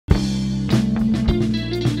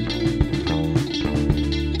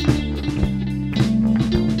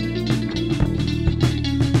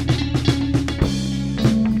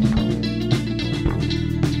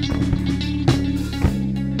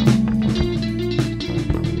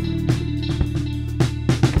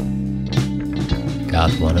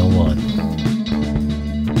Goth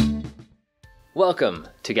 101. Welcome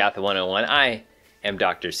to Goth 101. I am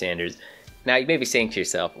Dr. Sanders. Now you may be saying to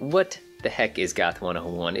yourself, what the heck is Goth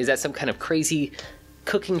 101? Is that some kind of crazy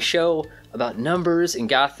cooking show about numbers and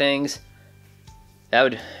goth things? That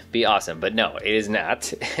would be awesome, but no, it is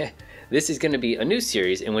not. This is going to be a new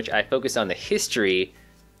series in which I focus on the history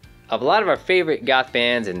of a lot of our favorite goth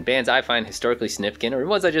bands and bands I find historically significant or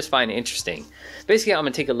ones I just find interesting. Basically, I'm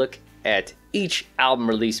going to take a look at each album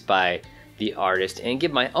released by the artist and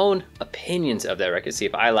give my own opinions of that record, see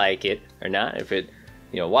if I like it or not, if it,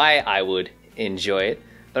 why I would enjoy it.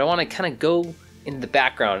 But I want to kind of go into the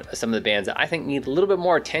background of some of the bands that I think need a little bit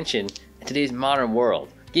more attention in today's modern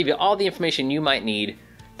world. Give you all the information you might need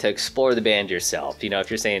to explore the band yourself. If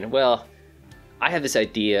you're saying, well, I have this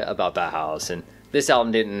idea about Bauhaus and this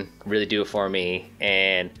album didn't really do it for me,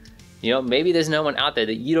 and maybe there's no one out there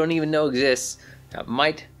that you don't even know exists that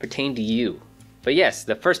might pertain to you. But yes,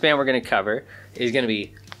 the first band we're going to cover is going to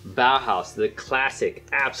be Bauhaus, the classic,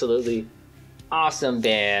 absolutely awesome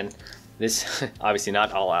band. This, obviously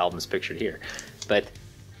not all albums pictured here, but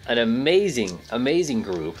an amazing, amazing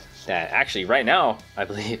group that actually right now, I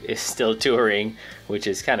believe, is still touring, which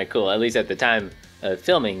is kind of cool, at least at the time of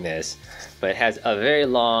filming this, but has a very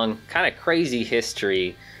long, kind of crazy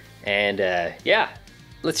history. And yeah,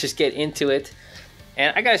 let's just get into it.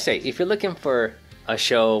 And I gotta say, if you're looking for a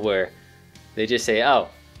show where they just say, oh,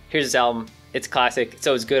 here's this album, it's classic,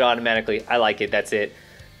 so it's good automatically, I like it, that's it,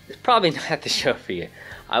 it's probably not the show for you.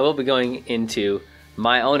 I will be going into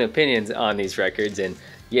my own opinions on these records, and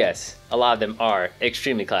yes, a lot of them are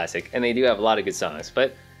extremely classic, and they do have a lot of good songs.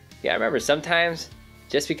 But yeah, remember, sometimes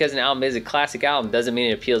just because an album is a classic album doesn't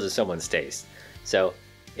mean it appeals to someone's taste. So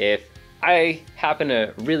if I happen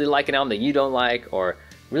to really like an album that you don't like, or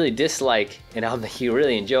really dislike an album that you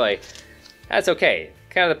really enjoy, that's okay.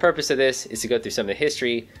 Kind of the purpose of this is to go through some of the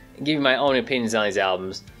history and give you my own opinions on these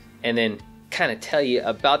albums, and then kind of tell you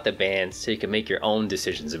about the band so you can make your own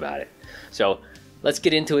decisions about it. So let's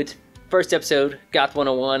get into it. First episode, Goth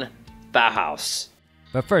 101, Bauhaus.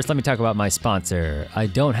 But first, let me talk about my sponsor. I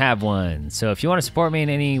don't have one, so if you want to support me in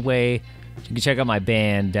any way, you can check out my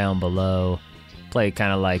band down below. Play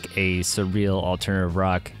kind of like a surreal alternative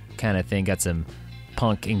rock kind of thing. Got some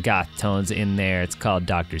punk and goth tones in there. It's called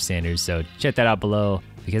Dr. Sanders, so check that out below,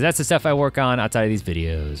 because that's the stuff I work on outside of these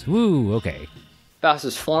videos. Woo, okay. Bauhaus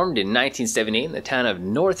was formed in 1978 in the town of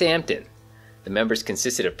Northampton. The members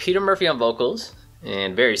consisted of Peter Murphy on vocals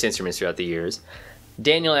and various instruments throughout the years,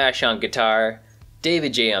 Daniel Ash on guitar,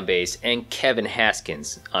 David J on bass, and Kevin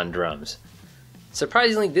Haskins on drums.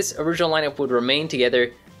 Surprisingly, this original lineup would remain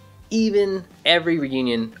together even every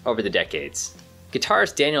reunion over the decades.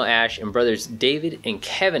 Guitarist Daniel Ash and brothers David and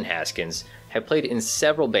Kevin Haskins have played in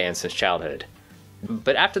several bands since childhood.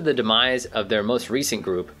 But after the demise of their most recent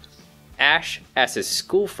group, Ash asked his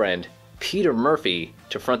school friend Peter Murphy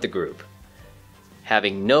to front the group.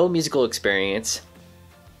 Having no musical experience,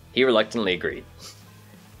 he reluctantly agreed.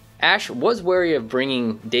 Ash was wary of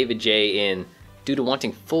bringing David J in due to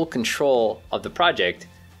wanting full control of the project,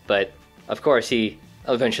 but of course he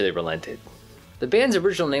eventually relented. The band's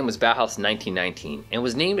original name was Bauhaus 1919 and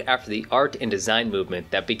was named after the art and design movement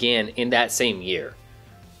that began in that same year,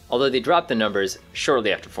 although they dropped the numbers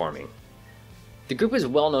shortly after forming. The group is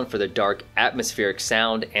well known for their dark, atmospheric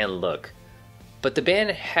sound and look, but the band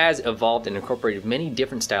has evolved and incorporated many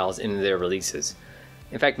different styles into their releases.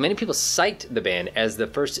 In fact, many people cite the band as the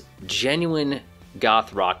first genuine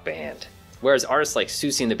goth rock band, whereas artists like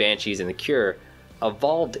Susie and the Banshees and The Cure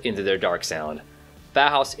evolved into their dark sound.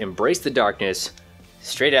 Bauhaus embraced the darkness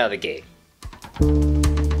straight out of the gate.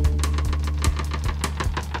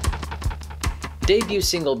 Debut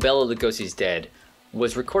single Bela Lugosi's Dead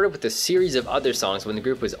was recorded with a series of other songs when the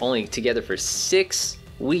group was only together for 6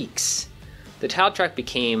 weeks. The title track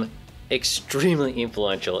became extremely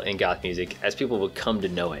influential in goth music as people would come to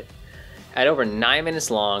know it. At over 9 minutes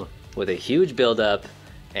long, with a huge build-up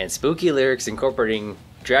and spooky lyrics incorporating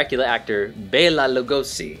Dracula actor Bela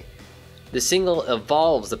Lugosi, the single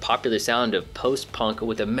evolves the popular sound of post-punk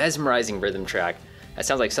with a mesmerizing rhythm track that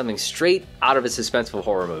sounds like something straight out of a suspenseful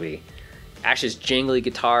horror movie. Ash's jangly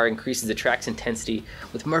guitar increases the track's intensity,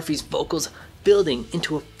 with Murphy's vocals building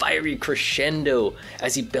into a fiery crescendo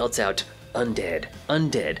as he belts out "Undead,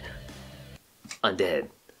 Undead, Undead."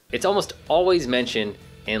 It's almost always mentioned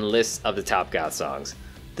in lists of the top goth songs.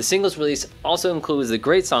 The singles release also includes the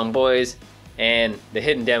great song Boys and the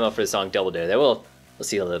hidden demo for the song Double Dare that we'll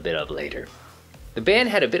see a little bit of later. The band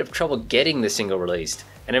had a bit of trouble getting the single released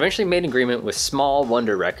and eventually made an agreement with Small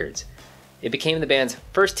Wonder Records. It became the band's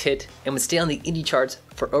first hit and would stay on the indie charts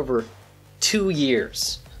for over 2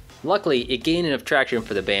 years. Luckily, it gained enough traction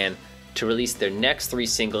for the band to release their next 3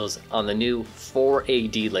 singles on the new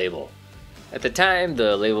 4AD label. At the time,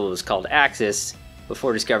 the label was called Axis,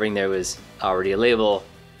 before discovering there was already a label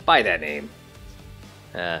by that name.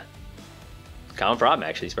 Common problem,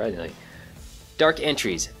 actually, surprisingly. Dark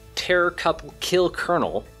Entries, Terror Couple Kill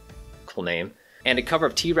Colonel, cool name, and a cover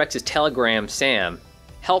of T-Rex's Telegram Sam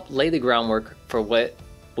helped lay the groundwork for what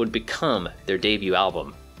would become their debut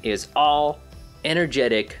album. It is all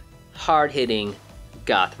energetic, hard-hitting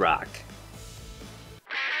goth rock.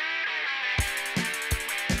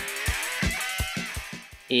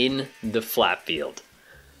 In the Flapfield,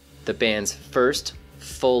 the band's first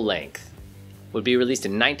full length, would be released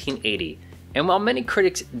in 1980, and while many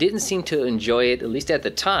critics didn't seem to enjoy it, at least at the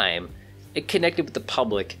time, it connected with the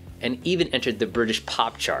public and even entered the British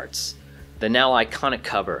pop charts. The now iconic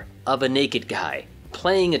cover of a naked guy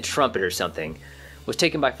playing a trumpet or something was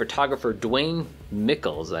taken by photographer Dwayne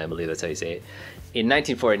Mickles, I believe that's how you say it, in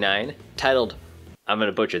 1949, titled, I'm going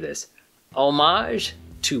to butcher this, Hommage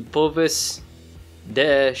to Povis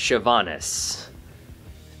de Chavannes.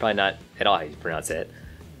 Probably not at all how you pronounce it.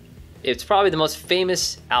 It's probably the most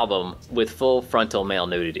famous album with full frontal male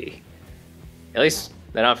nudity, at least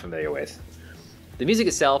that I'm familiar with. The music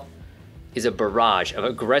itself is a barrage of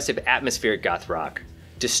aggressive atmospheric goth rock,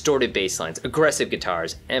 distorted bass lines, aggressive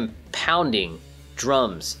guitars, and pounding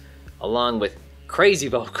drums, along with crazy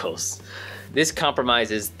vocals. This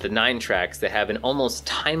compromises the 9 tracks that have an almost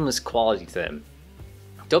timeless quality to them.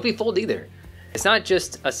 Don't be fooled either. It's not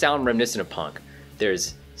just a sound reminiscent of punk.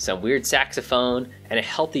 There's some weird saxophone and a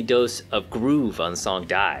healthy dose of groove on the song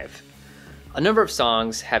Dive. A number of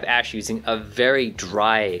songs have Ash using a very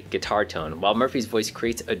dry guitar tone, while Murphy's voice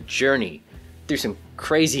creates a journey through some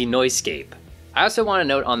crazy noisescape. I also want to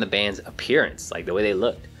note on the band's appearance, like the way they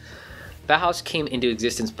looked. Bauhaus came into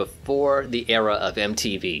existence before the era of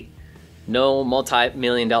MTV. No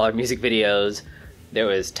multi-million-dollar music videos. There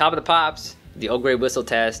was Top of the Pops, the Old Grey Whistle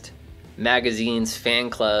Test, magazines, fan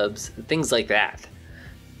clubs, things like that.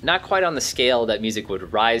 Not quite on the scale that music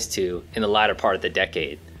would rise to in the latter part of the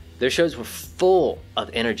decade. Their shows were full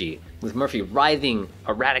of energy, with Murphy writhing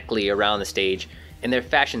erratically around the stage, and their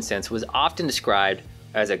fashion sense was often described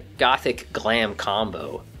as a gothic glam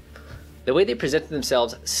combo. The way they presented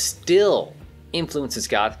themselves still influences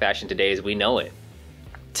goth fashion today as we know it.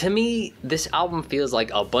 To me, this album feels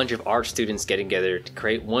like a bunch of art students getting together to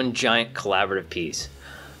create one giant collaborative piece.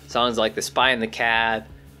 Songs like The Spy in the Cab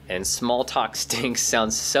and Small Talk Stinks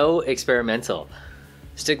sound so experimental.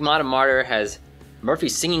 Stigmata Martyr has Murphy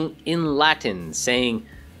singing in Latin, saying,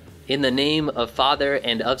 "In the name of Father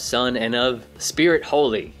and of Son and of Spirit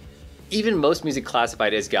Holy." Even most music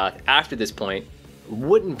classified as goth after this point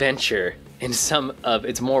wouldn't venture in some of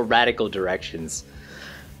its more radical directions.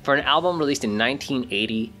 For an album released in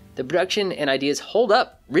 1980, the production and ideas hold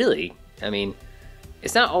up, really. I mean,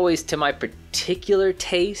 it's not always to my particular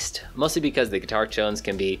taste, mostly because the guitar tones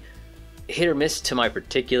can be hit or miss to my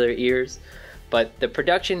particular ears, but the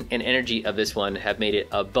production and energy of this one have made it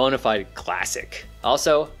a bona fide classic.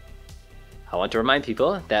 Also, I want to remind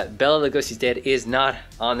people that Bela Lugosi's Dead is not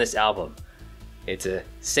on this album. It's a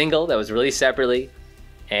single that was released separately,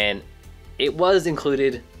 and it was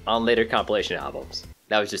included on later compilation albums.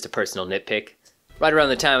 That was just a personal nitpick. Right around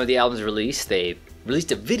the time of the album's release, they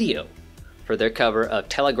released a video for their cover of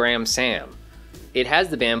Telegram Sam. It has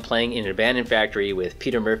the band playing in an abandoned factory with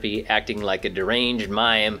Peter Murphy acting like a deranged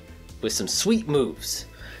mime with some sweet moves.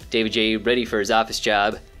 David J. ready for his office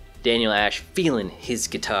job, Daniel Ash feeling his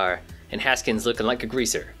guitar, and Haskins looking like a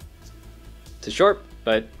greaser. It's a short,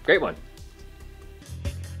 but great one.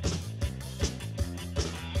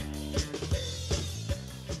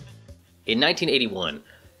 In 1981,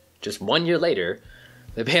 just 1 year later,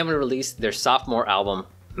 the band would release their sophomore album,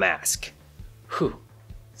 Mask. Whew,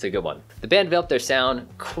 it's a good one. The band developed their sound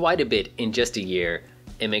quite a bit in just a year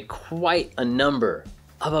and made quite a number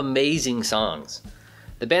of amazing songs.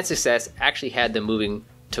 The band's success actually had them moving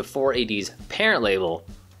to 4AD's parent label,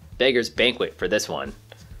 Beggar's Banquet, for this one.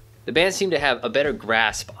 The band seemed to have a better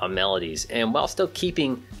grasp on melodies, and while still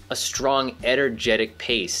keeping a strong, energetic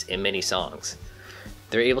pace in many songs.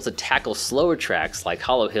 They're able to tackle slower tracks like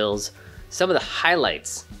Hollow Hills. Some of the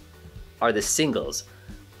highlights are the singles,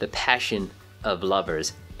 The Passion of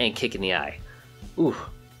Lovers and Kick in the Eye. Ooh,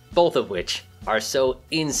 both of which are so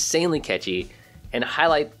insanely catchy and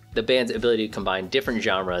highlight the band's ability to combine different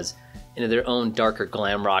genres into their own darker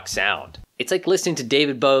glam rock sound. It's like listening to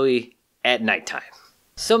David Bowie at nighttime.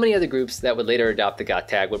 So many other groups that would later adopt the goth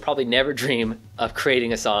tag would probably never dream of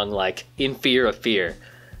creating a song like In Fear of Fear,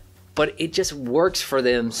 but it just works for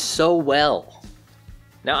them so well.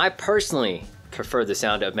 Now, I personally prefer the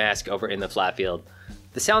sound of Mask over In the Flat Field.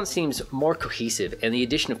 The sound seems more cohesive, and the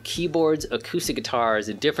addition of keyboards, acoustic guitars,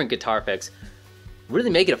 and different guitar effects really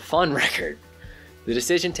make it a fun record. The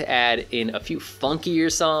decision to add in a few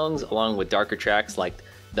funkier songs along with darker tracks like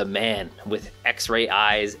The Man with X-Ray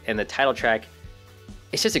Eyes and the title track,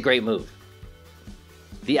 it's just a great move.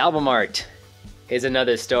 The album art is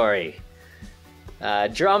another story.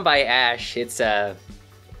 Drawn by Ash, it's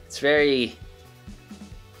very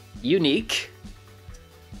unique.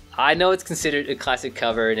 I know it's considered a classic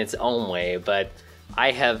cover in its own way, but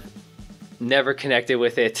I have never connected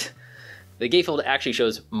with it. The gatefold actually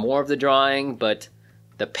shows more of the drawing, but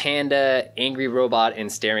the panda, angry robot,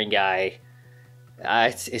 and staring guy,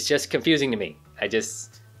 it's just confusing to me. I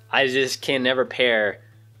just can never pair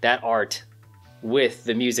that art with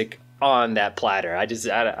the music on that platter. I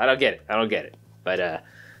don't get it. I don't get it. But I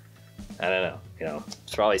don't know. You know,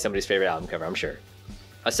 it's probably somebody's favorite album cover, I'm sure.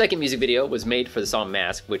 A second music video was made for the song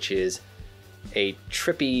Mask, which is a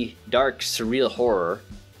trippy, dark, surreal horror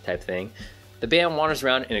type thing. The band wanders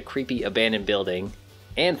around in a creepy abandoned building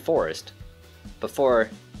and forest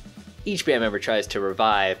before each band member tries to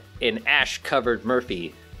revive an ash-covered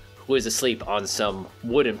Murphy who is asleep on some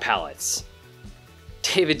wooden pallets.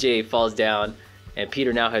 David J falls down, and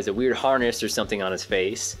Peter now has a weird harness or something on his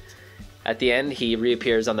face. At the end, he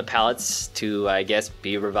reappears on the pallets to, I guess,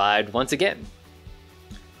 be revived once again.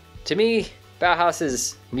 To me,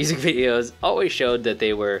 Bauhaus's music videos always showed that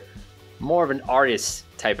they were more of an artist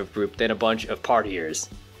type of group than a bunch of partiers.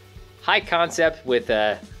 High concept with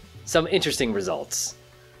some interesting results.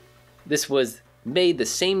 This was made the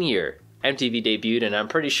same year MTV debuted, and I'm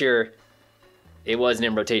pretty sure it wasn't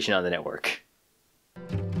in rotation on the network.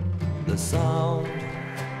 The sound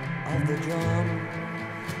of the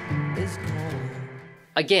drum is calling.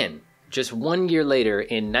 Again, just 1 year later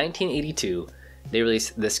in 1982, they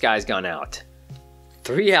released The Sky's Gone Out.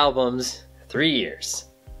 3 albums, 3 years.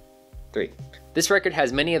 3. This record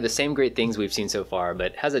has many of the same great things we've seen so far,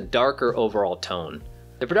 but has a darker overall tone.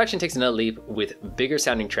 The production takes another leap with bigger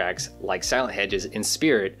sounding tracks like Silent Hedges and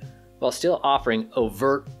Spirit, while still offering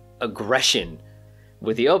overt aggression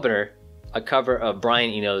with the opener, a cover of Brian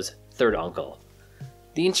Eno's Third Uncle.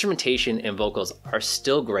 The instrumentation and vocals are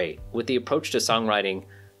still great, with the approach to songwriting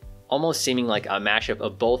almost seeming like a mashup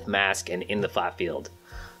of both Mask and In the Flat Field.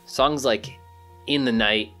 Songs like In the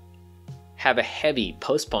Night have a heavy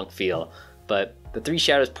post-punk feel, but the Three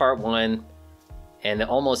Shadows Part 1 and the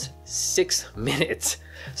almost 6 minutes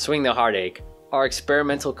Swing the Heartache are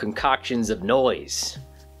experimental concoctions of noise.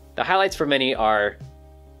 The highlights for many are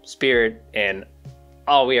Spirit and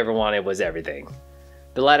All We Ever Wanted Was Everything,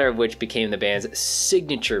 the latter of which became the band's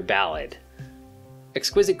signature ballad.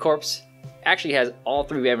 Exquisite Corpse actually has all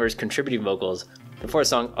 3 members contributing vocals before a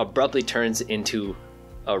song abruptly turns into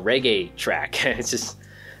a reggae track. It's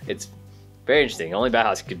very interesting. Only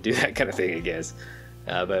Bauhaus could do that kind of thing, I guess.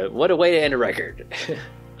 But what a way to end a record.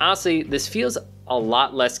 Honestly, this feels a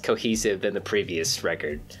lot less cohesive than the previous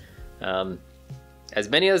record. As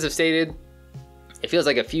many of us have stated, it feels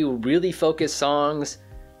like a few really focused songs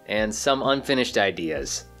and some unfinished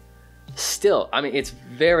ideas. Still, I mean, it's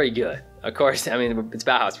very good. Of course, I mean, it's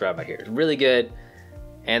Bauhaus right here. It's really good,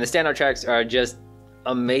 and the standout tracks are just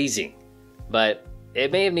amazing. But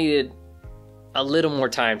it may have needed a little more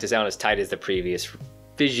time to sound as tight as the previous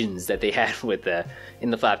visions that they had with the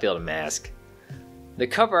In the Flat Field and Mask. The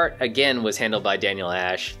cover art again was handled by Daniel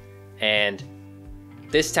Ash, and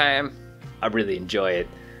this time I really enjoy it.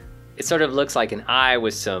 It sort of looks like an eye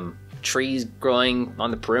with some trees growing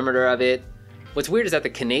on the perimeter of it. What's weird is that the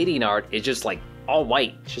Canadian art is just like all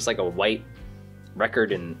white. It's just like a white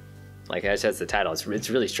record, and like that's the title. It's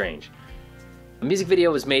really strange. A music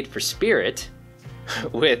video was made for Spirit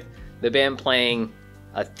with the band playing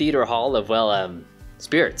a theater hall of, well,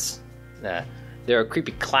 spirits. There are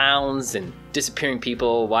creepy clowns and disappearing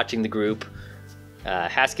people watching the group.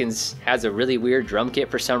 Haskins has a really weird drum kit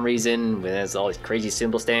for some reason, with has all these crazy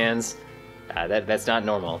cymbal stands. That's not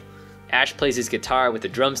normal. Ash plays his guitar with a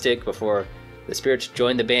drumstick before the spirits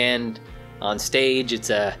join the band on stage.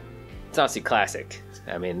 It's honestly classic.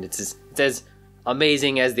 I mean, it's as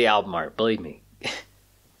amazing as the album art, believe me.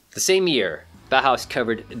 The same year, Bauhaus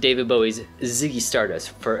covered David Bowie's Ziggy Stardust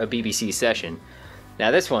for a BBC session.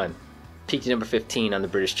 Now this one peaked at number 15 on the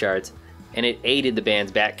British charts, and it aided the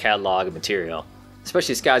band's back catalog of material,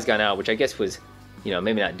 especially Sky's Gone Out, which I guess was,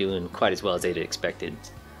 maybe not doing quite as well as they'd expected.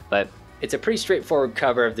 But it's a pretty straightforward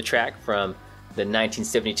cover of the track from the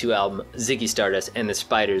 1972 album Ziggy Stardust and the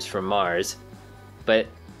Spiders from Mars, but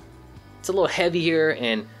it's a little heavier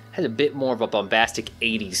and has a bit more of a bombastic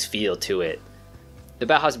 80s feel to it. The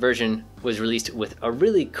Bauhaus version was released with a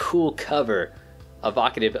really cool cover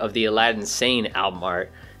evocative of the Aladdin Sane album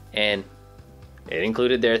art, and it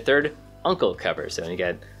included their third Uncle cover, so you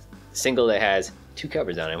got a single that has 2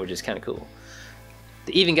 covers on it, which is kind of cool.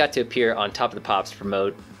 They even got to appear on Top of the Pops to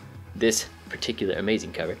promote this particular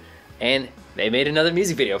amazing cover, and they made another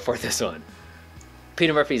music video for this one.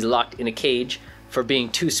 Peter Murphy's locked in a cage for being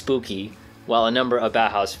too spooky, while a number of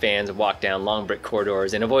Bauhaus fans walk down long brick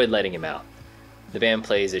corridors and avoid letting him out. The band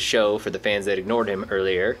plays a show for the fans that ignored him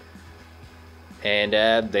earlier, and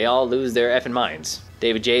they all lose their effing minds.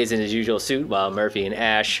 David J is in his usual suit, while Murphy and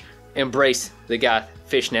Ash embrace the goth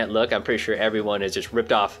fishnet look. I'm pretty sure everyone has just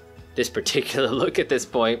ripped off this particular look at this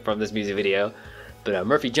point from this music video. But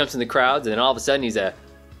Murphy jumps in the crowds, and then all of a sudden he's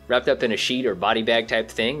wrapped up in a sheet or body bag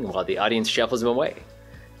type thing while the audience shuffles him away.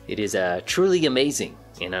 It is truly amazing,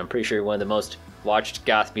 and I'm pretty sure one of the most watched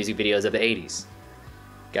goth music videos of the 80s.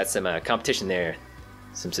 Got some competition there,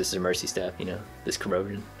 some Sisters of Mercy stuff, you know, this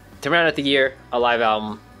corrosion. To round out the year, a live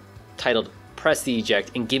album titled Press the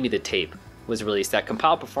Eject and Give Me the Tape was released that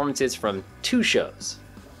compiled performances from 2 shows.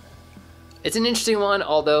 It's an interesting one,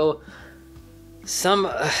 although some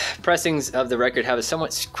pressings of the record have a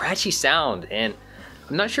somewhat scratchy sound, and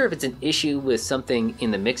I'm not sure if it's an issue with something in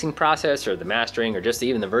the mixing process or the mastering or just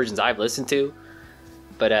even the versions I've listened to,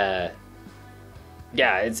 but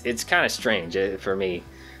yeah, it's kind of strange for me.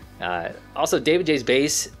 Also, David J's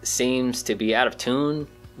bass seems to be out of tune,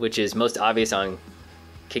 which is most obvious on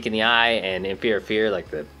Kick in the Eye and In Fear of Fear,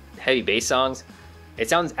 like the heavy bass songs. It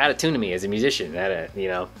sounds out of tune to me as a musician. You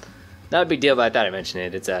know, not a big deal, but I thought I'd mention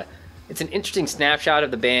it. It's an interesting snapshot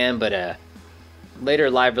of the band, but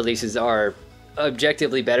later live releases are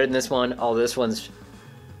objectively better than this one. Although this one's,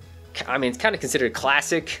 I mean, it's kind of considered a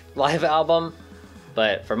classic live album,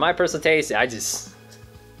 but for my personal taste, I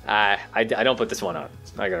don't put this one on.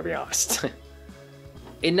 I gotta be honest.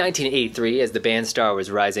 In 1983, as the band star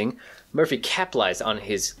was rising, Murphy capitalized on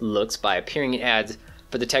his looks by appearing in ads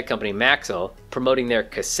for the tech company Maxell, promoting their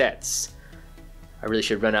cassettes. I really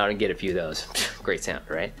should run out and get a few of those. Great sound,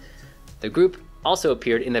 right? The group also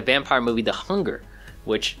appeared in the vampire movie The Hunger,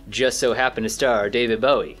 which just so happened to star David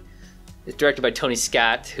Bowie. It's directed by Tony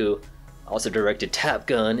Scott, who also directed Top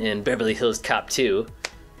Gun and Beverly Hills Cop 2.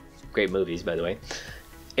 Great movies, by the way.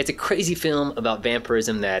 It's a crazy film about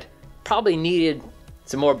vampirism that probably needed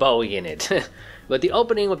some more Bowie in it. But the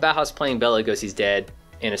opening with Bauhaus playing Bela Lugosi's Dead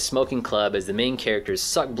in a smoking club as the main characters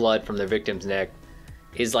suck blood from their victim's neck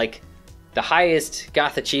is like the highest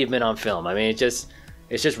goth achievement on film. I mean, it's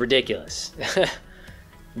just ridiculous.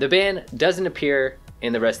 The band doesn't appear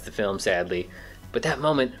in the rest of the film, sadly, but that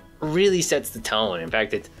moment really sets the tone. In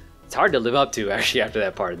fact, it's hard to live up to actually after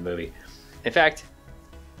that part of the movie. In fact,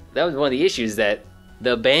 that was one of the issues, that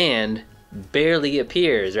the band barely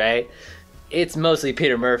appears, right? It's mostly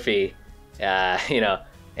Peter Murphy, you know,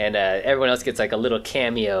 and everyone else gets like a little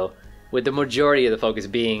cameo, with the majority of the focus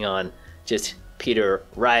being on just Peter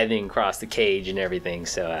writhing across the cage and everything.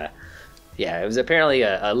 So yeah, it was apparently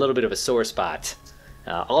a little bit of a sore spot.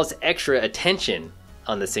 All this extra attention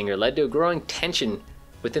on the singer led to a growing tension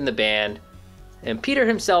within the band, and Peter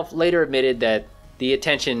himself later admitted that the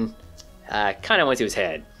attention kind of went to his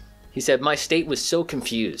head. He said, "My state was so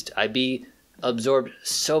confused. I'd be absorbed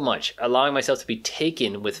so much, allowing myself to be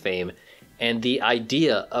taken with fame and the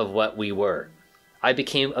idea of what we were. I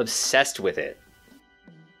became obsessed with it."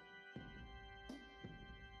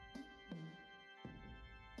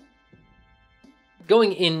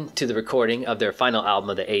 Going into the recording of their final album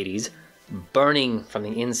of the 80s, Burning from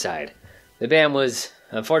the Inside, the band was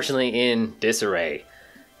unfortunately in disarray.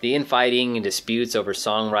 The infighting and disputes over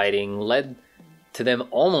songwriting led to them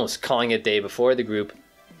almost calling it a day before the group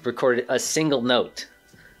recorded a single note.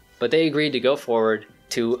 But they agreed to go forward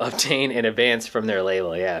to obtain an advance from their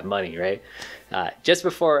label. Yeah, money, right? Just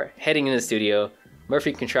before heading in the studio,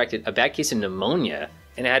 Murphy contracted a bad case of pneumonia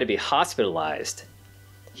and had to be hospitalized.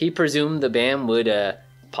 He presumed the band would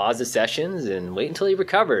pause the sessions and wait until he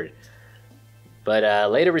recovered,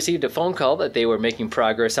 but later received a phone call that they were making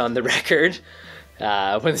progress on the record.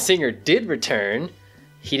 When the singer did return,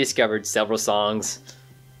 he discovered several songs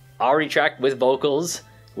already tracked with vocals,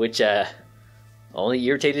 which only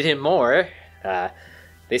irritated him more.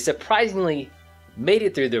 They surprisingly made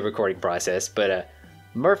it through the recording process, but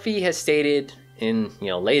Murphy has stated in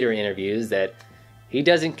later interviews that he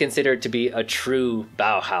doesn't consider it to be a true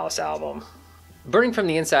Bauhaus album. Burning from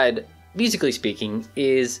the Inside, musically speaking,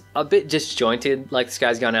 is a bit disjointed, like The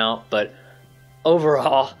Sky's Gone Out, but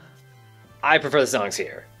overall, I prefer the songs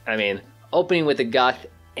here. I mean, opening with the goth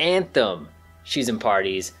anthem, She's in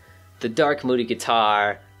Parties, the dark, moody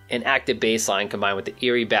guitar, and active bass line combined with the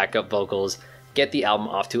eerie backup vocals get the album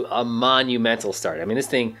off to a monumental start. I mean, this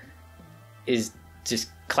thing is just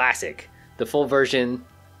classic. The full version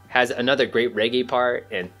has another great reggae part,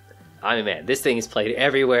 and I mean, man, this thing is played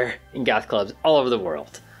everywhere in goth clubs all over the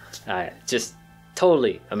world. Just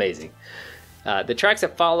totally amazing. The tracks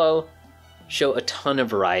that follow show a ton of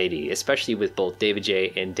variety, especially with both David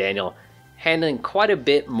J. and Daniel handling quite a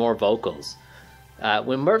bit more vocals.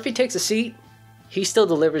 When Murphy takes a seat, he still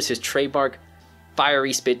delivers his trademark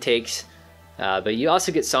fiery spit takes, but you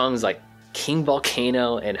also get songs like King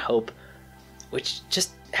Volcano and Hope, which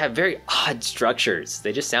just have very odd structures.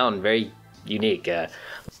 They just sound very unique.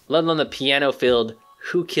 Let alone the piano-filled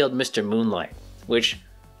Who Killed Mr. Moonlight, which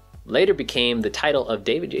later became the title of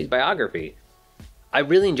David J's biography. I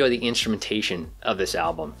really enjoy the instrumentation of this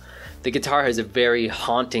album. The guitar has a very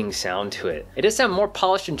haunting sound to it. It does sound more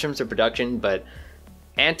polished in terms of production, but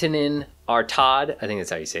Antonin Artaud, I think that's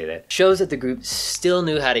how you say that, shows that the group still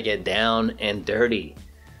knew how to get down and dirty.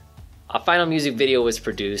 A final music video was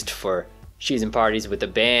produced for She's in Parties with the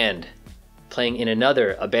band playing in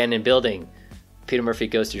another abandoned building. Peter Murphy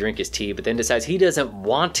goes to drink his tea, but then decides he doesn't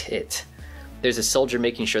want it. There's a soldier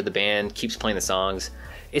making sure the band keeps playing the songs.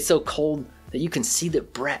 It's so cold that you can see the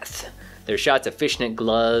breath. There's shots of fishnet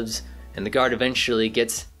gloves, and the guard eventually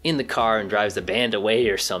gets in the car and drives the band away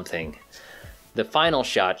or something. The final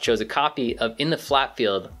shot shows a copy of In the Flat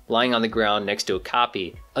Field lying on the ground next to a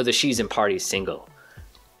copy of the She's in Parties single.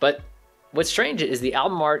 But what's strange is the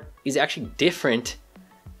album art is actually different,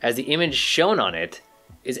 as the image shown on it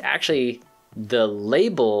is actually the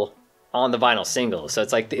label on the vinyl single. So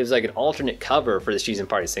it's like it was like an alternate cover for the She's in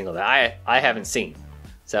Parties single that I haven't seen.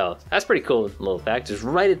 So that's pretty cool little fact. Just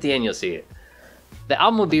right at the end you'll see it. The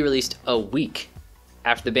album will be released a week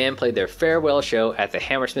after the band played their farewell show at the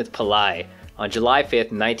Hammersmith Palais on July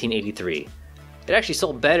 5th, 1983. It actually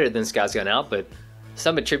sold better than Scott's Gone Out, but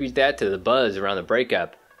some attribute that to the buzz around the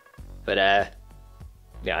breakup. But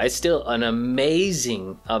yeah, it's still an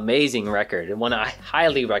amazing record, and one I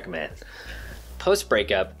highly recommend.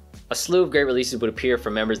 Post-breakup, a slew of great releases would appear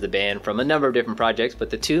from members of the band from a number of different projects, but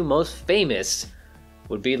the two most famous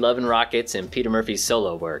would be Love and Rockets and Peter Murphy's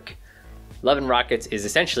solo work. Love and Rockets is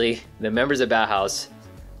essentially the members of Bauhaus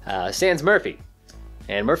sans Murphy,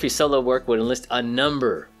 and Murphy's solo work would enlist a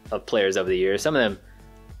number of players over the years, some of them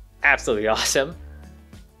absolutely awesome,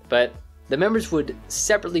 but the members would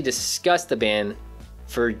separately discuss the band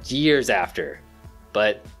for years after,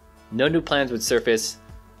 but no new plans would surface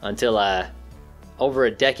until over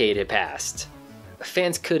a decade had passed.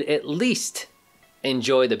 Fans could at least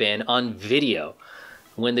enjoy the band on video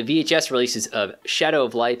when the VHS releases of Shadow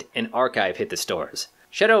of Light and Archive hit the stores.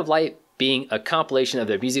 Shadow of Light being a compilation of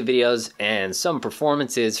their music videos and some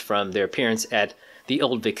performances from their appearance at the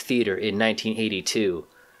Old Vic Theater in 1982.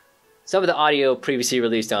 Some of the audio previously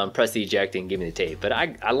released on Press the Eject and Give Me the Tape, but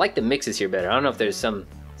I like the mixes here better. I don't know if there's something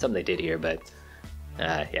they did here, but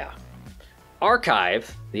yeah.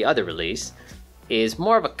 Archive, the other release, is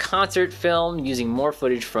more of a concert film using more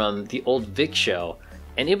footage from the Old Vic show,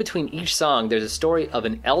 and in between each song there's a story of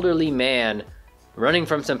an elderly man running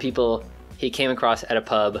from some people he came across at a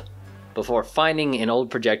pub before finding an old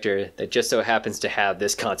projector that just so happens to have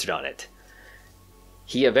this concert on it.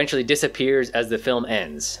 He eventually disappears as the film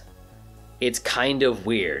ends. It's kind of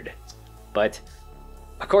weird, but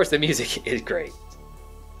of course the music is great.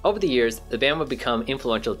 Over the years, the band would become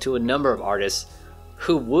influential to a number of artists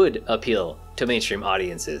who would appeal to mainstream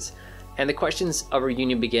audiences, and the questions of a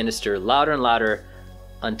reunion began to stir louder and louder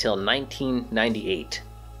until 1998,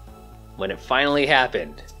 when it finally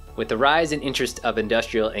happened, with the rise in interest of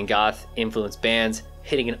industrial and goth-influenced bands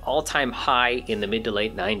hitting an all-time high in the mid to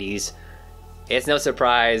late 90s. It's no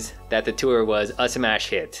surprise that the tour was a smash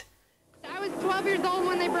hit. I was 12 years old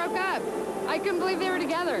when they broke up. I couldn't believe they were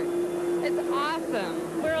together. It's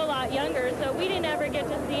awesome. We're a lot younger, so we didn't ever get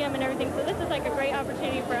to see them and everything, so this is like a great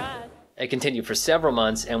opportunity for us. It continued for several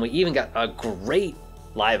months, and we even got a great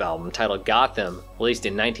live album titled Gotham, released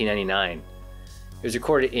in 1999. It was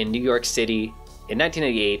recorded in New York City in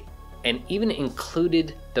 1998, and even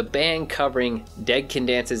included the band covering Dead Can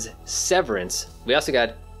Dance's Severance. We also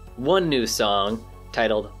got one new song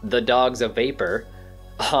titled The Dogs of Vapor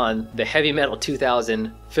on the Heavy Metal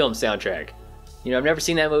 2000 film soundtrack. You know, I've never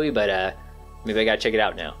seen that movie, but maybe I gotta check it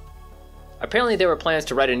out now. Apparently there were plans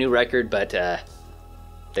to write a new record, but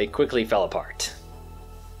they quickly fell apart.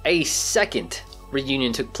 A second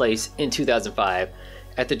reunion took place in 2005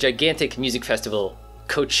 at the gigantic music festival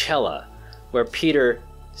Coachella, where Peter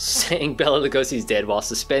sang Bela Lugosi's Dead while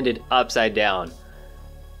suspended upside down.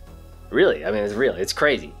 Really, I mean, it's real, it's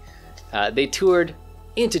crazy. They toured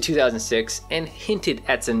into 2006 and hinted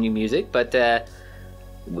at some new music, but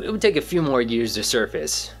it would take a few more years to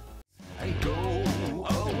surface. Go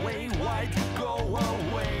away, white, go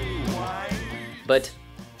away, white. But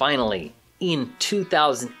finally, in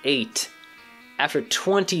 2008, after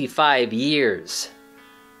 25 years,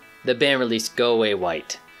 the band released Go Away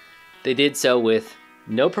White. They did so with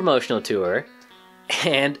no promotional tour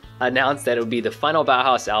and announced that it would be the final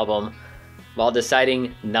Bauhaus album while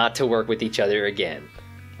deciding not to work with each other again.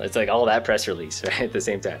 It's like all that press release, right, at the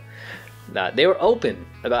same time. They were open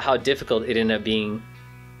about how difficult it ended up being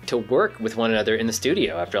to work with one another in the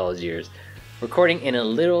studio after all those years, recording in a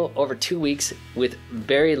little over 2 weeks with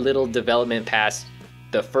very little development past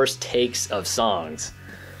the first takes of songs.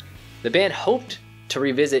 The band hoped to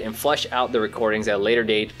revisit and flesh out the recordings at a later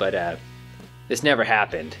date, but this never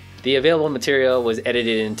happened. The available material was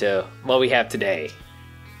edited into what we have today.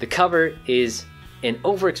 The cover is an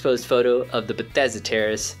overexposed photo of the Bethesda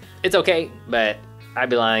Terrace. It's okay, but I'd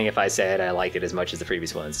be lying if I said I liked it as much as the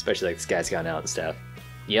previous ones, especially like This Guy's Gone Out and stuff.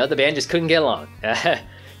 You know, the band just couldn't get along.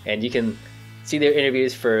 And you can see their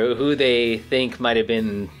interviews for who they think might have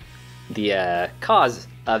been the cause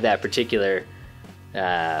of that particular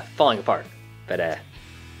falling apart. But,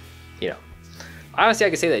 you know, honestly, I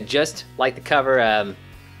could say that just like the cover,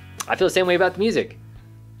 I feel the same way about the music.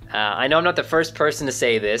 I know I'm not the first person to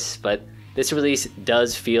say this, but this release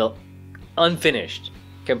does feel unfinished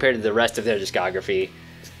compared to the rest of their discography.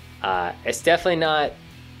 It's definitely not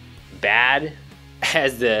bad,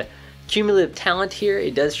 as the cumulative talent here,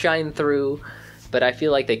 it does shine through, but I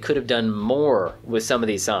feel like they could have done more with some of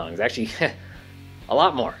these songs. Actually, a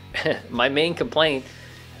lot more. My main complaint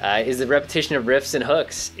is the repetition of riffs and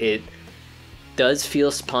hooks. It does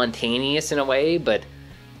feel spontaneous in a way, but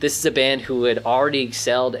this is a band who had already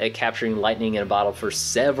excelled at capturing lightning in a bottle for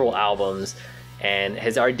several albums and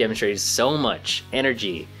has already demonstrated so much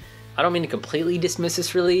energy. I don't mean to completely dismiss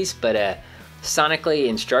this release, but sonically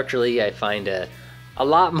and structurally, I find a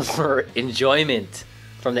lot more enjoyment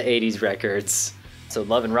from the 80s records. So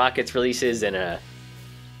Love and Rockets releases and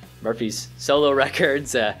Murphy's solo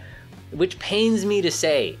records, which pains me to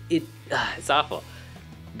say. It's awful.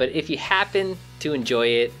 But if you happen to enjoy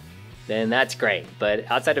it, then that's great. But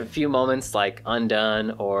outside of a few moments like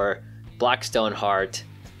Undone or Black Stone Heart,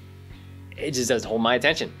 it just doesn't hold my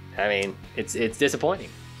attention. I mean, it's disappointing.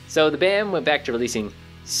 So the band went back to releasing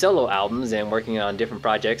solo albums and working on different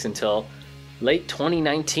projects until late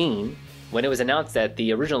 2019, when it was announced that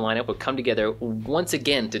the original lineup would come together once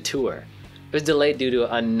again to tour. It was delayed due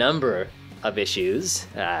to a number of issues.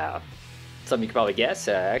 Some you could probably guess.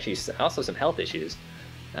 Actually, also some health issues.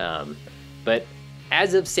 But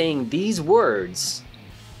as of saying these words,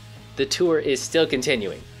 the tour is still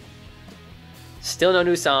continuing. Still no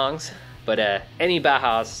new songs, but any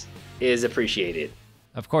Bauhaus is appreciated.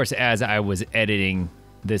 Of course, as I was editing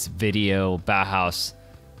this video, Bauhaus,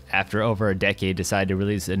 after over a decade, decided to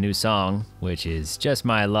release a new song, which is just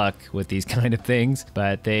my luck with these kind of things.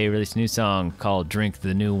 But they released a new song called Drink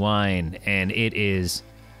the New Wine, and it is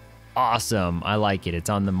awesome. I like it. It's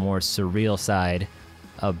on the more surreal side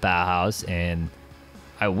of Bauhaus, and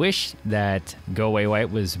I wish that Go Away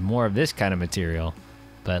White was more of this kind of material.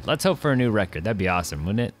 But let's hope for a new record. That'd be awesome,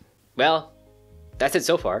 wouldn't it? Well, that's it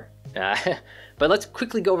so far. But let's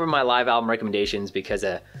quickly go over my live album recommendations, because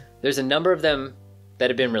there's a number of them that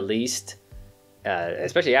have been released,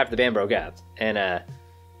 especially after the band broke up. And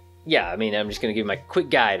yeah, I mean, I'm just going to give my quick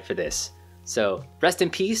guide for this. So, Rest in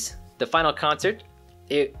Peace, the final concert.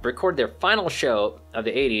 It recorded their final show of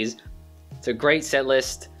the 80s. It's a great set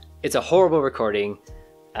list. It's a horrible recording.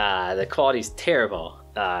 The quality's terrible.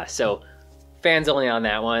 So, fans only on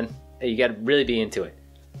that one. You got to really be into it.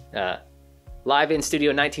 Live in Studio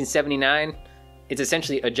 1979. It's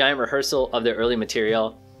essentially a giant rehearsal of their early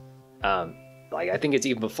material. Like, I think it's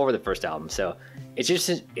even before the first album. So it's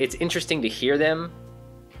interesting to hear them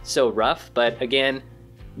so rough, but again,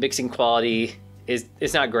 mixing quality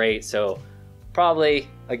is not great. So probably,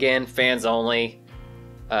 again, fans only.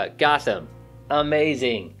 Gotham,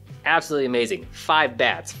 amazing, absolutely amazing. 5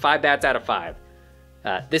 bats out of 5.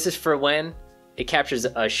 This is for when it captures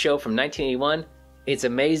a show from 1981. It's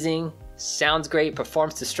amazing, sounds great,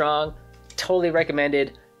 performs to strong. Totally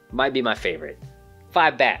recommended. Might be my favorite.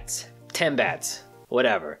 5 bats, 10 bats,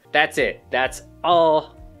 whatever. That's it. That's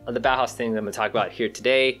all of the Bauhaus things I'm going to talk about here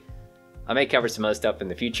today. I may cover some other stuff in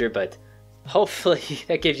the future, but hopefully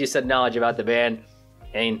that gives you some knowledge about the band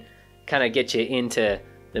and kind of get you into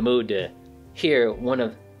the mood to hear one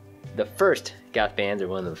of the first goth bands, or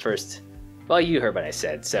one of the first, well, you heard what I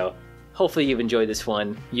said. So hopefully you've enjoyed this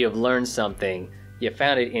one. You have learned something. You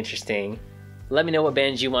found it interesting. Let me know what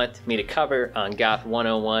bands you want me to cover on Goth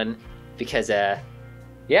 101, because yeah,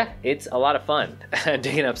 yeah, it's a lot of fun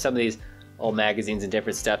digging up some of these old magazines and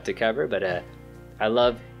different stuff to cover. But I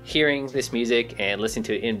love hearing this music and listening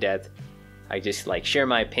to it in depth. I just like share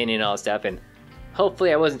my opinion and all that stuff, and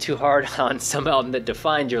hopefully I wasn't too hard on some album that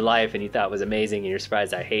defined your life and you thought was amazing and you're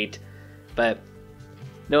surprised I hate. But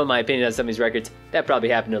knowing my opinion on some of these records, that probably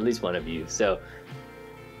happened to at least one of you. So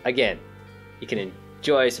again, you can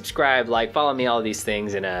enjoy, subscribe, like, follow me, all these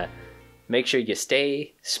things, and make sure you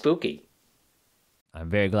stay spooky. I'm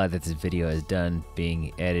very glad that this video is done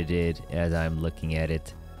being edited as I'm looking at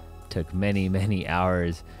it. Took many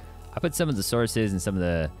hours. I put some of the sources and some of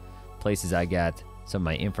the places I got some of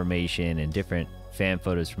my information and different fan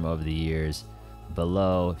photos from over the years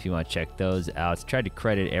below if you want to check those out. Tried to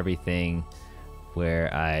credit everything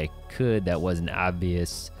where I could that wasn't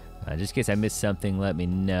obvious. Just in case I missed something, let me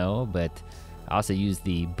know. But I also used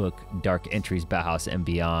the book Dark Entries, Bauhaus and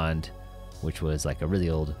Beyond, which was like a really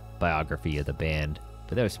old biography of the band.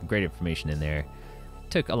 But there was some great information in there.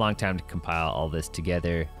 Took a long time to compile all this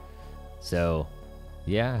together. So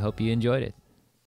yeah, I hope you enjoyed it.